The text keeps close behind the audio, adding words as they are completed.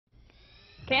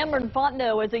Cameron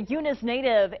Fontenot is a Eunice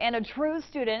native and a true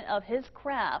student of his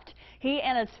craft. He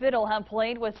and his fiddle have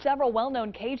played with several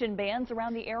well-known Cajun bands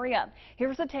around the area.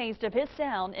 Here's a taste of his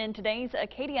sound in today's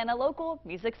Acadiana Local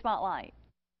Music Spotlight.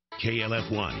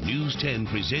 KLF1 News 10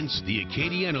 presents the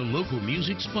Acadiana Local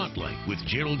Music Spotlight with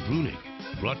Gerald Brunick.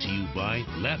 Brought to you by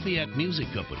Lafayette Music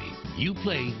Company. You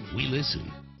play, we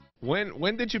listen.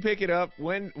 When did you pick it up?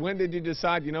 When did you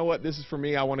decide, you know what, this is for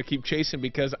me, I want to keep chasing?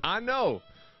 Because I know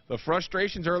the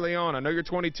frustrations early on. I know you're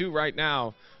 22 right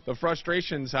now. The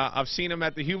frustrations, I've seen them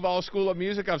at the Huval School of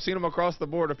Music. I've seen them across the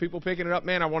board of people picking it up.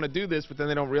 Man, I want to do this, but then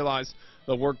they don't realize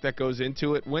the work that goes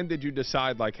into it. When did you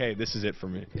decide, like, hey, this is it for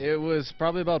me? It was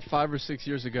probably about 5 or 6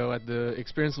 years ago at the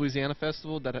Experience Louisiana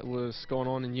Festival that was going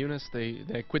on in Eunice.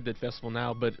 They quit that festival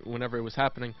now, but whenever it was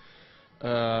happening,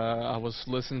 I was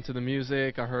listening to the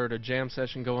music. I heard a jam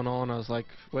session going on. I was like,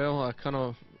 well,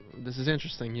 this is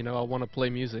interesting. You know, I want to play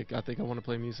music. I think I want to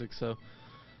play music. So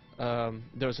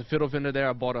there was a fiddle vendor there.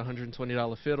 I bought a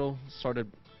 $120 fiddle,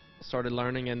 started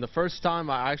learning. And the first time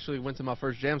I actually went to my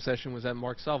first jam session was at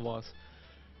Mark Savoy's.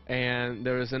 And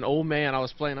there was an old man I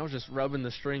was playing. I was just rubbing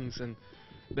the strings. And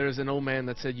there was an old man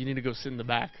that said, you need to go sit in the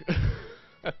back.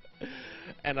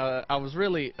 And I was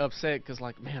really upset because,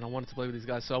 like, man, I wanted to play with these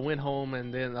guys. So I went home,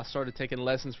 and then I started taking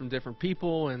lessons from different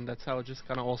people, and that's how it just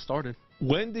kind of all started.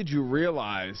 When did you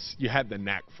realize you had the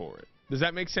knack for it? Does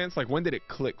that make sense? Like, when did it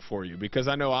click for you? Because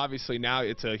I know, obviously, now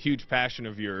it's a huge passion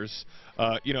of yours.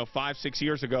 You know, 5, 6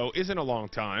 years ago isn't a long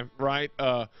time, right?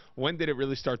 When did it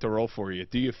really start to roll for you?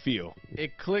 Do you feel?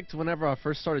 It clicked whenever I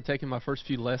first started taking my first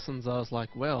few lessons. I was like,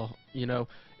 well, you know,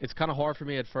 it's kind of hard for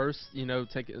me at first, you know,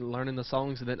 learning the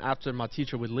songs. And then after my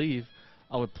teacher would leave,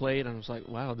 I would play it, and I was like,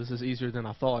 wow, this is easier than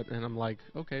I thought. And I'm like,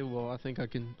 okay, well, I think I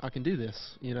can do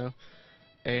this, you know.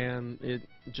 And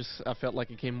I felt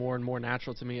like it came more and more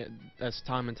natural to me as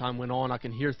time went on. I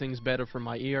can hear things better from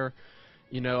my ear.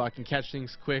 You know, I can catch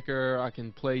things quicker. I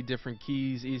can play different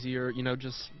keys easier. You know,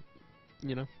 just,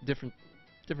 you know, different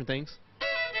things.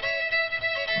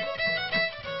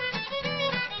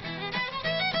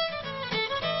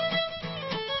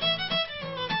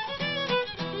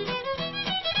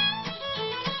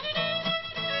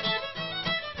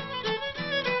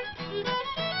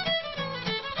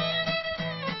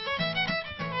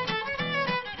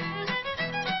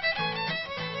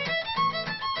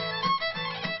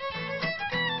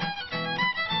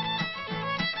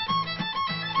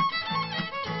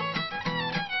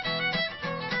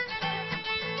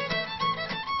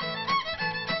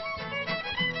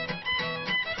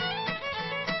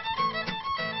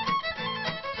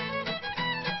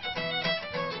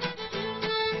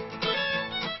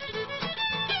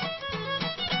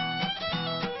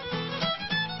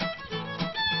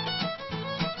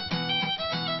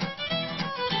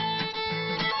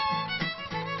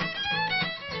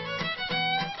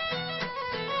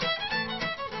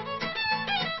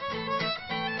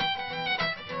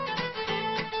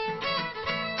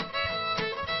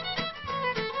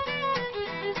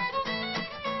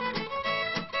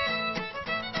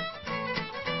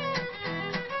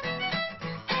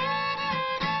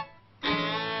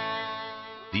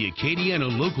 The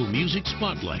Acadiana Local Music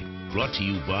Spotlight, brought to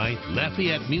you by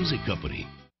Lafayette Music Company.